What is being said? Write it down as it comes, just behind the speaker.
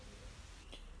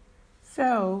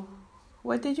So,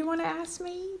 what did you want to ask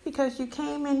me? Because you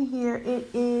came in here, it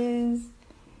is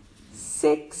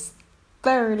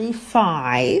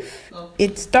 6:35. Okay.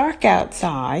 It's dark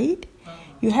outside.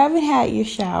 You haven't had your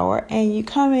shower, and you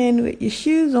come in with your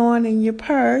shoes on and your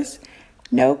purse,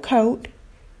 no coat.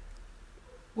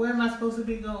 Where am I supposed to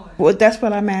be going? Well, that's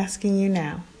what I'm asking you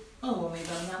now. Oh, well, maybe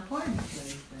I'm not going to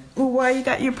place then. Well, why you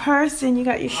got your purse and you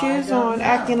got your shoes on,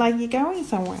 acting like you're going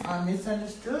somewhere? I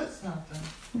misunderstood something.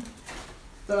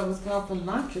 Thought I was going for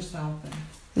lunch or something.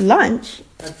 Lunch?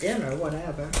 A dinner,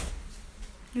 whatever.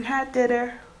 You had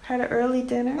dinner, had an early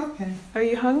dinner? Okay. Are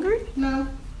you hungry? No.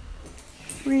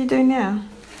 What are you doing now?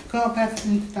 Going back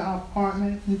into the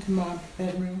apartment, into my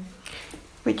bedroom.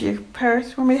 With your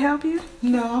purse? Want me to help you?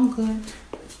 No, I'm good.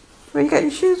 Well, you got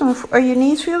your shoes on. Are your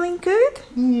knees feeling good?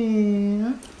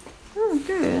 Yeah. Oh,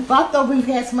 good. But I thought we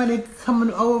had somebody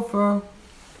coming over for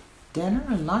dinner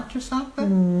or lunch or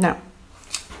something. No.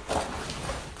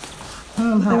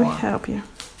 Let me help you.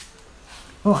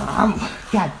 Oh, I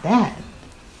got that.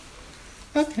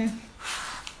 Okay.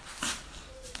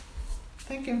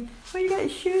 Thank you. What you got your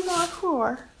shoes on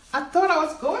for? I thought I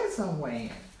was going somewhere.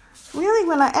 Really,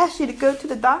 when I asked you to go to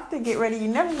the doctor, get ready, you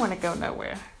never want to go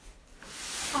nowhere.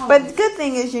 Oh. But the good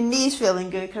thing is your knee's feeling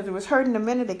good because it was hurting a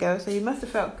minute ago, so you must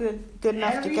have felt good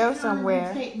enough to go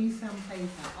somewhere. Every time you take me someplace,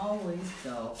 I always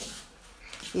go.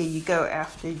 Here you go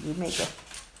after you make a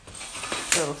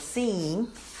little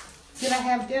scene. Did I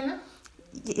have dinner?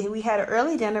 Yeah, we had an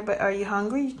early dinner, but are you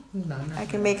hungry? No, not I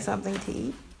can make something to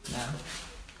eat. No.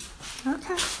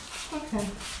 Okay. Okay.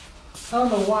 I don't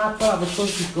know why I thought I was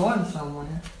supposed to be going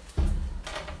somewhere.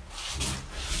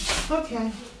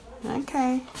 Okay.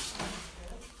 Okay.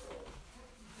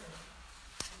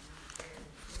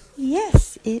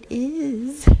 Yes, it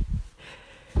is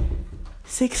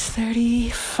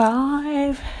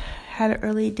 6:35. Had an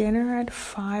early dinner at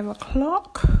 5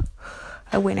 o'clock.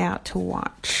 I went out to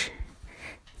watch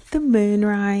the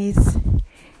moonrise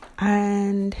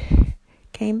and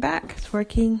came back. It's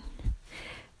working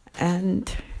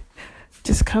and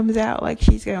just comes out like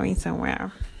she's going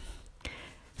somewhere.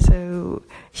 So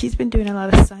she's been doing a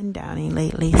lot of sundowning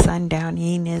lately.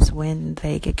 Sundowning is when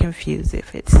they get confused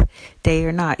if it's day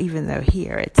or not, even though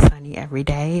here it's sunny every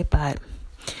day, but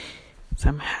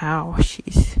somehow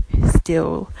she's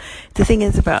still... The thing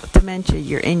is about dementia,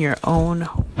 you're in your own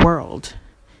world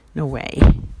in a way.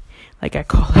 Like I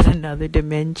call it another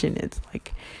dimension. It's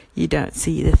like you don't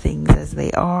see the things as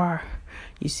they are.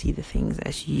 You see the things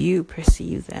as you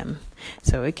perceive them.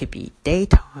 So it could be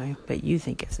daytime, but you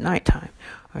think it's nighttime.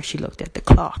 Or she looked at the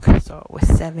clock, saw it was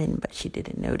 7, but she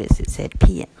didn't notice it said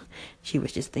PM. She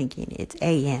was just thinking it's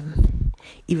AM,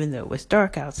 even though it was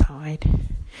dark outside.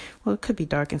 Well, it could be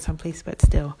dark in some place, but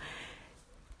still,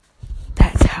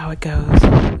 that's how it goes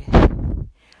with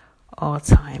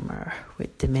Alzheimer,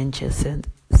 with dementia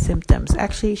symptoms.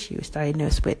 Actually, she was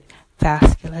diagnosed with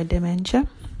vascular dementia.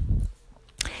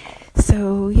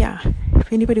 So, yeah,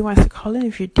 if anybody wants to call in,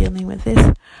 if you're dealing with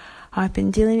this, I've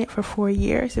been dealing it for 4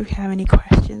 years. If you have any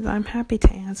questions, I'm happy to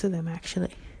answer them,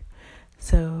 actually.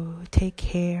 So, take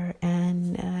care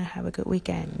and have a good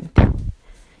weekend.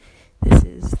 This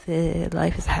is the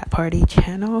Life is a Hat Party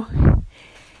channel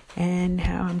and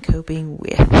how I'm coping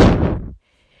with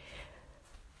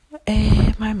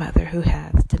my mother who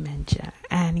has dementia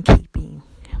and keeping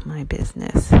my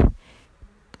business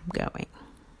going.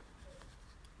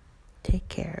 Take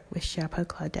care with Shapa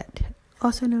Claudette,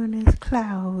 also known as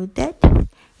Claudette,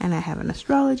 and I have an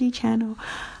astrology channel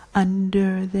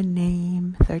under the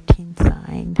name 13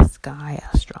 Sign Sky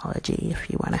Astrology if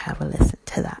you want to have a listen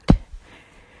to that.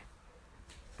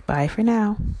 Bye for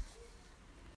now.